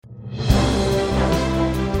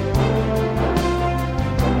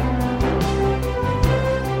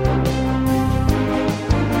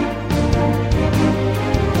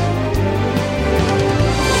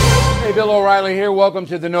Bill O'Reilly here. Welcome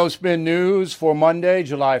to the No Spin News for Monday,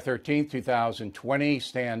 July 13th, 2020.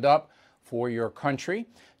 Stand up for your country.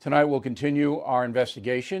 Tonight we'll continue our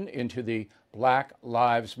investigation into the Black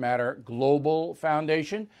Lives Matter Global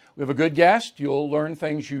Foundation. We have a good guest. You'll learn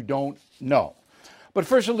things you don't know. But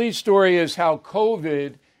first, the lead story is how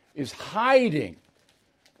COVID is hiding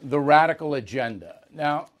the radical agenda.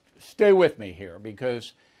 Now, stay with me here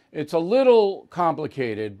because it's a little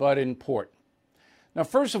complicated but important. Now,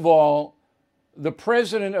 first of all, the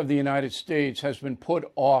President of the United States has been put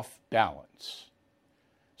off balance.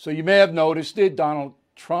 So you may have noticed it. Donald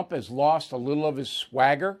Trump has lost a little of his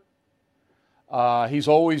swagger. He's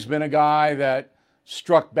always been a guy that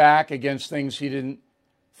struck back against things he didn't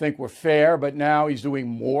think were fair, but now he's doing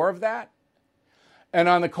more of that. And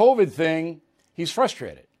on the COVID thing, he's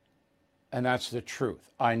frustrated. And that's the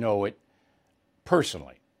truth. I know it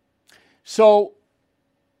personally. So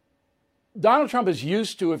Donald Trump is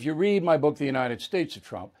used to, if you read my book, The United States of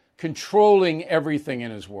Trump, controlling everything in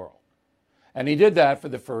his world. And he did that for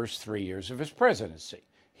the first 3 years of his presidency.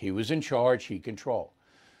 He was in charge, he controlled.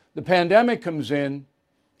 The pandemic comes in,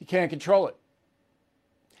 he can't control it.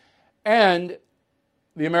 And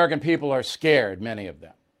the American people are scared, many of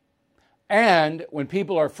them. And when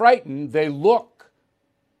people are frightened, they look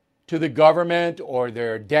to the government or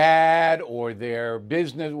their dad or their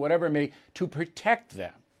business, whatever it may be, to protect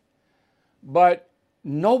them. But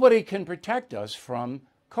nobody can protect us from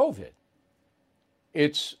COVID.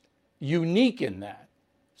 It's unique in that.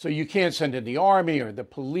 So you can't send in the army or the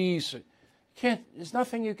police. There's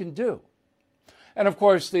nothing you can do. And of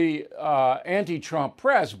course, the anti-Trump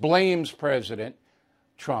press blames President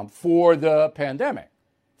Trump for the pandemic,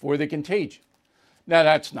 for the contagion. Now,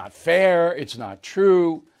 that's not fair. It's not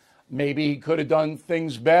true. Maybe he could have done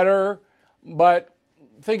things better. But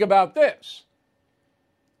think about this.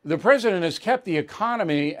 The president has kept the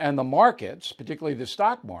economy and the markets, particularly the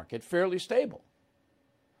stock market, fairly stable.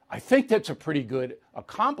 I think that's a pretty good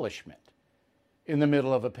accomplishment in the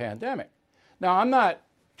middle of a pandemic. Now, I'm not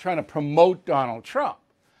trying to promote Donald Trump.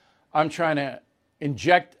 I'm trying to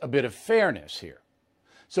inject a bit of fairness here.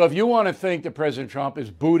 So if you want to think that President Trump has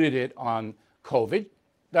booted it on COVID,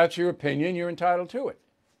 that's your opinion. You're entitled to it.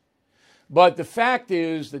 But the fact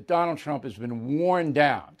is that Donald Trump has been worn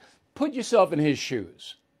down. Put yourself in his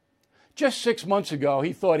shoes. Just 6 months ago,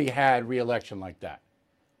 he thought he had re-election like that.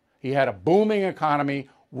 He had a booming economy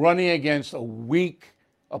running against a weak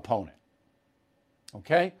opponent.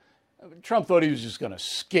 Okay? Trump thought he was just going to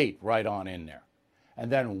skate right on in there.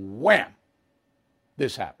 And then wham,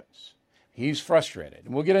 this happens. He's frustrated.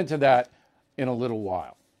 And we'll get into that in a little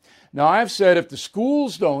while. Now, I've said if the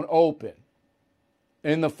schools don't open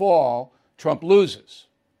in the fall, Trump loses.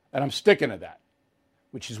 And I'm sticking to that,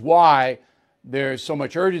 which is why there's so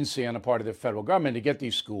much urgency on the part of the federal government to get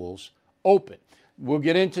these schools open. We'll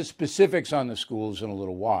get into specifics on the schools in a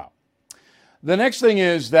little while. The next thing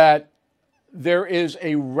is that there is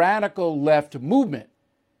a radical left movement.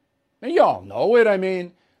 And you all know it. I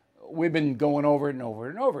mean, we've been going over it and over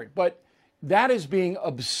and over it. But that is being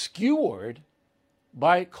obscured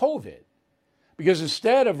by COVID. Because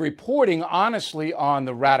instead of reporting honestly on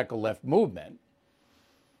the radical left movement,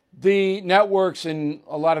 the networks and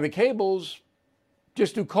a lot of the cables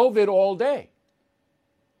just do COVID all day.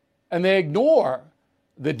 And they ignore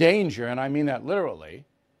the danger, and I mean that literally,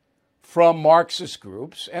 from Marxist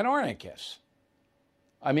groups and anarchists.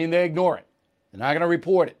 I mean, they ignore it. They're not going to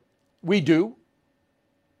report it. We do.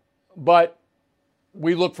 But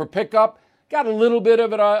we look for pickup. Got a little bit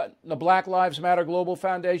of it on the Black Lives Matter Global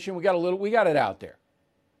Foundation. We got it out there.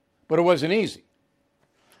 But it wasn't easy.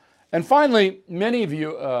 And finally, many of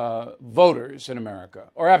you voters in America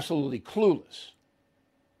are absolutely clueless.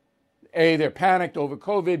 A, they're panicked over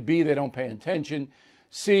COVID. B, they don't pay attention.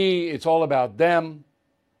 C, it's all about them,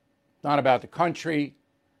 not about the country.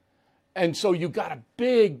 And so you got a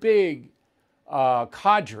big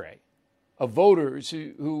cadre of voters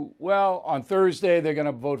who, well, on Thursday they're going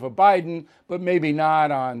to vote for Biden, but maybe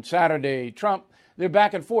not on Saturday, Trump. They're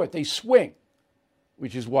back and forth. They swing,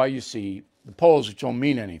 which is why you see the polls, which don't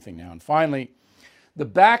mean anything now. And finally, the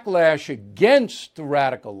backlash against the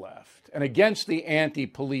radical left and against the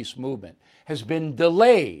anti-police movement has been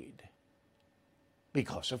delayed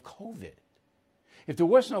because of COVID. If there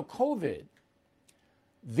was no COVID,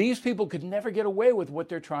 these people could never get away with what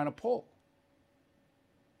they're trying to pull.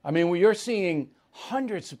 I mean, you're seeing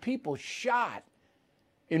hundreds of people shot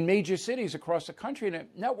in major cities across the country, and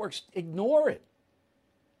networks ignore it.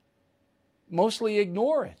 Mostly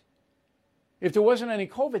ignore it. If there wasn't any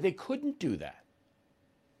COVID, they couldn't do that.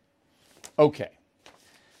 Okay.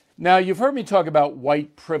 Now, you've heard me talk about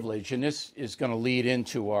white privilege, and this is going to lead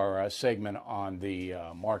into our segment on the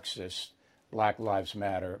Marxist Black Lives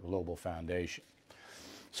Matter Global Foundation.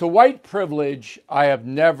 So white privilege, I have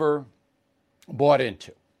never bought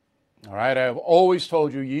into. All right, I have always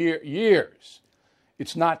told you years,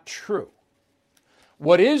 it's not true.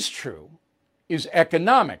 What is true is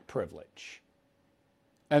economic privilege.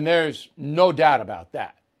 And there's no doubt about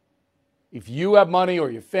that. If you have money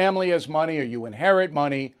or your family has money or you inherit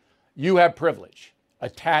money, you have privilege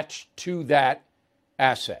attached to that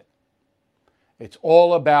asset. It's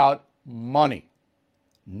all about money,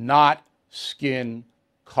 not skin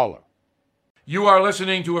color. You are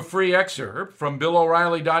listening to a free excerpt from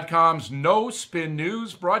BillO'Reilly.com's No Spin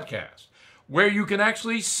News broadcast, where you can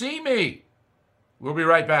actually see me. We'll be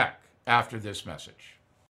right back after this message.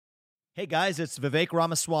 Hey guys, it's Vivek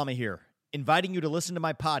Ramaswamy here, inviting you to listen to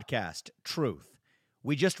my podcast, Truth.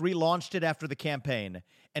 We just relaunched it after the campaign,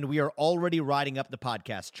 and we are already riding up the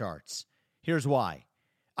podcast charts. Here's why.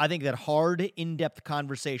 I think that hard, in-depth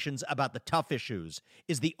conversations about the tough issues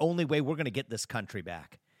is the only way we're going to get this country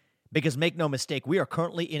back. Because make no mistake, we are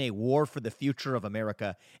currently in a war for the future of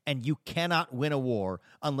America, and you cannot win a war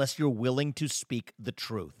unless you're willing to speak the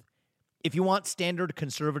truth. If you want standard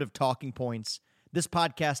conservative talking points, this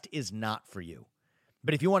podcast is not for you.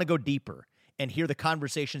 But if you want to go deeper and hear the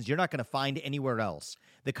conversations you're not going to find anywhere else,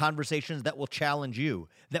 the conversations that will challenge you,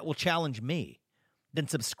 that will challenge me, then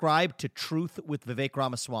subscribe to Truth with Vivek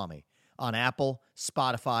Ramaswamy on Apple,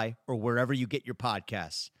 Spotify, or wherever you get your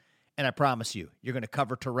podcasts. And I promise you, you're going to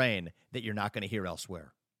cover terrain that you're not going to hear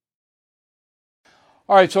elsewhere.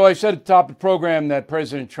 All right, so I said at the top of the program that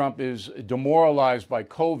President Trump is demoralized by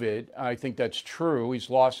COVID. I think that's true.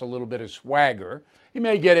 He's lost a little bit of swagger. He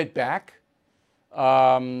may get it back.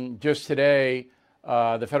 Just today,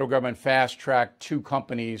 the federal government fast-tracked 2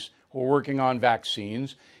 companies who are working on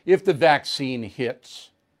vaccines. If the vaccine hits,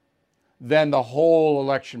 then the whole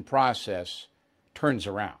election process turns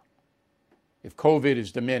around. If COVID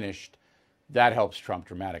is diminished, that helps Trump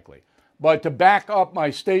dramatically. But to back up my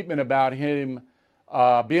statement about him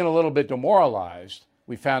being a little bit demoralized,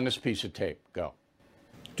 we found this piece of tape. Go.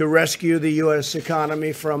 To rescue the U.S.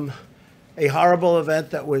 economy from a horrible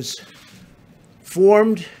event that was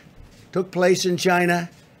formed, took place in China,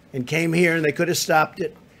 and came here, and they could have stopped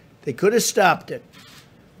it. They could have stopped it.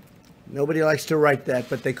 Nobody likes to write that,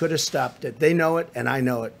 but they could have stopped it. They know it, and I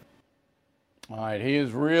know it. All right, he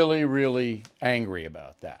is really, really angry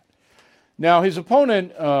about that. Now, his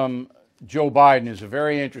opponent, Joe Biden, is a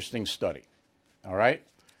very interesting study. All right?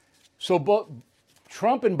 So both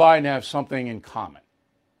Trump and Biden have something in common.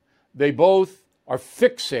 They both are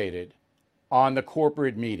fixated on the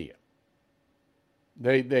corporate media.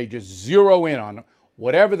 They just zero in on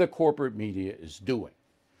whatever the corporate media is doing.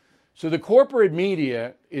 So the corporate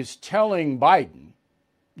media is telling Biden,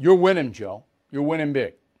 you're winning, Joe. You're winning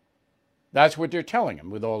big. That's what they're telling him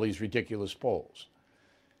with all these ridiculous polls.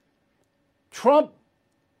 Trump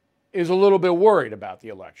is a little bit worried about the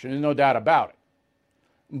election. There's no doubt about it.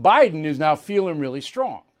 Biden is now feeling really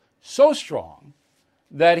strong. So strong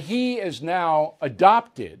that he has now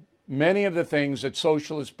adopted many of the things that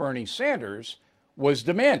socialist Bernie Sanders was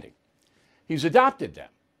demanding. He's adopted them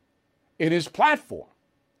in his platform,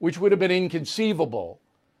 which would have been inconceivable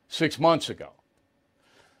 6 months ago.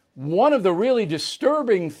 One of the really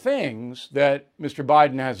disturbing things that Mr.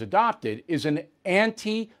 Biden has adopted is an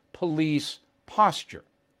anti-police posture.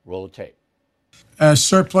 Roll of tape.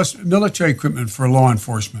 Surplus military equipment for law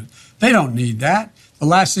enforcement. They don't need that. The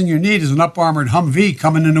last thing you need is an up-armored Humvee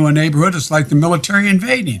coming into a neighborhood. It's like the military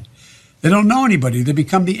invading. They don't know anybody. They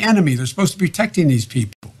become the enemy. They're supposed to be protecting these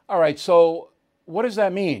people. All right, so what does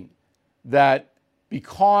that mean? That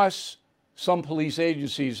because some police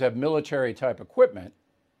agencies have military-type equipment,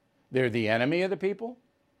 they're the enemy of the people?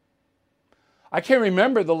 I can't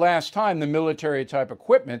remember the last time the military-type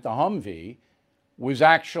equipment, the Humvee, was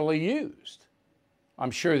actually used.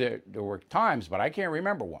 I'm sure there were times, but I can't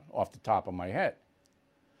remember one off the top of my head.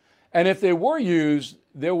 And if they were used,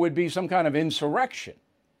 there would be some kind of insurrection.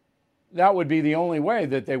 That would be the only way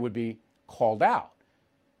that they would be called out,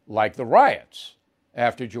 like the riots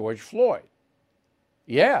after George Floyd.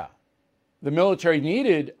 Yeah, the military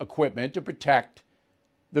needed equipment to protect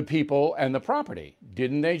the people and the property,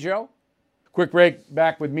 didn't they, Joe? Quick break,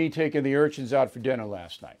 back with me taking the urchins out for dinner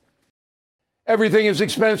last night. Everything is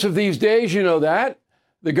expensive these days, you know that.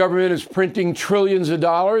 The government is printing trillions of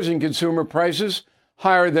dollars and consumer prices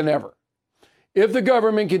higher than ever. If the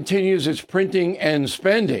government continues its printing and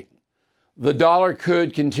spending, the dollar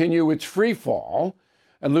could continue its free fall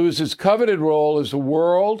and lose its coveted role as the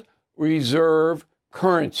world reserve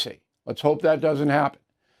currency. Let's hope that doesn't happen.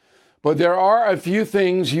 But there are a few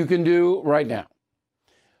things you can do right now.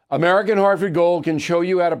 American Hartford Gold can show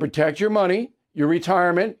you how to protect your money, your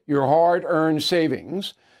retirement, your hard-earned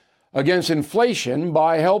savings against inflation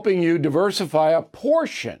by helping you diversify a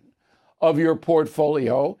portion of your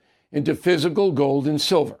portfolio into physical gold and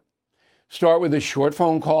silver. Start with a short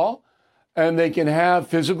phone call, and they can have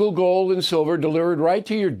physical gold and silver delivered right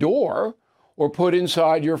to your door or put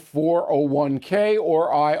inside your 401k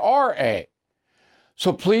or IRA.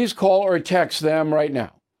 So please call or text them right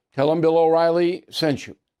now. Tell them Bill O'Reilly sent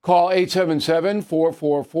you. Call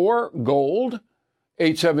 877-444-GOLD,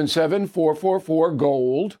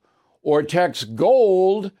 877-444-GOLD, or text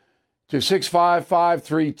GOLD to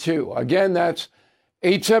 65532. Again, that's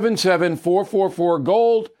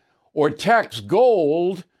 877-444-GOLD, or text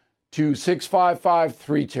GOLD to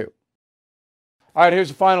 65532. All right, here's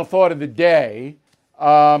the final thought of the day.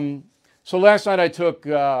 So last night I took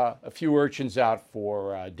a few urchins out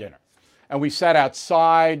for dinner, and we sat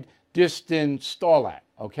outside, distanced, all that,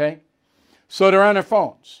 okay? So they're on their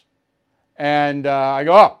phones. And I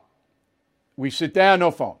go, oh, we sit down,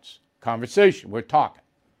 no phones. Conversation, we're talking.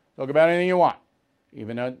 Talk about anything you want.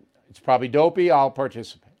 Even though it's probably dopey, I'll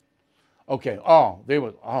participate. Okay,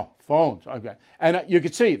 phones. Okay. And you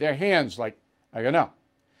could see their hands like, I go, no.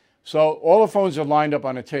 So all the phones are lined up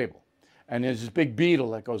on a table. And there's this big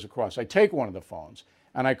beetle that goes across. I take one of the phones,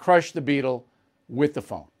 and I crush the beetle with the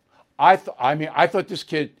phone. I thought this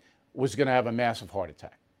kid was going to have a massive heart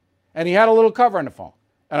attack. And he had a little cover on the phone.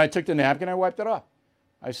 And I took the napkin, I wiped it off.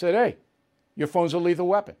 I said, hey, your phone's a lethal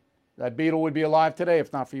weapon. That beetle would be alive today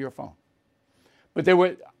if not for your phone. But they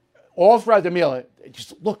were, all throughout the meal, it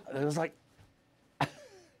just looked, it was like,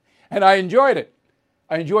 and I enjoyed it.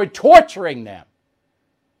 I enjoyed torturing them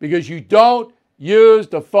because you don't use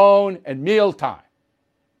the phone at mealtime,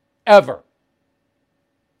 ever.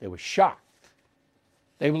 They were shocked.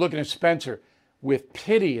 They were looking at Spencer with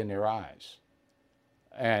pity in their eyes.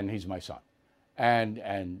 And he's my son. And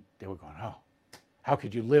they were going, oh, how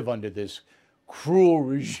could you live under this cruel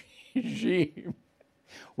regime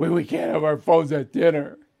when we can't have our phones at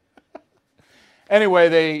dinner?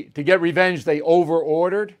 Anyway, to get revenge, they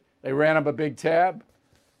over-ordered. They ran up a big tab.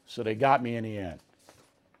 So they got me in the end.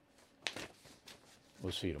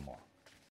 We'll see you tomorrow.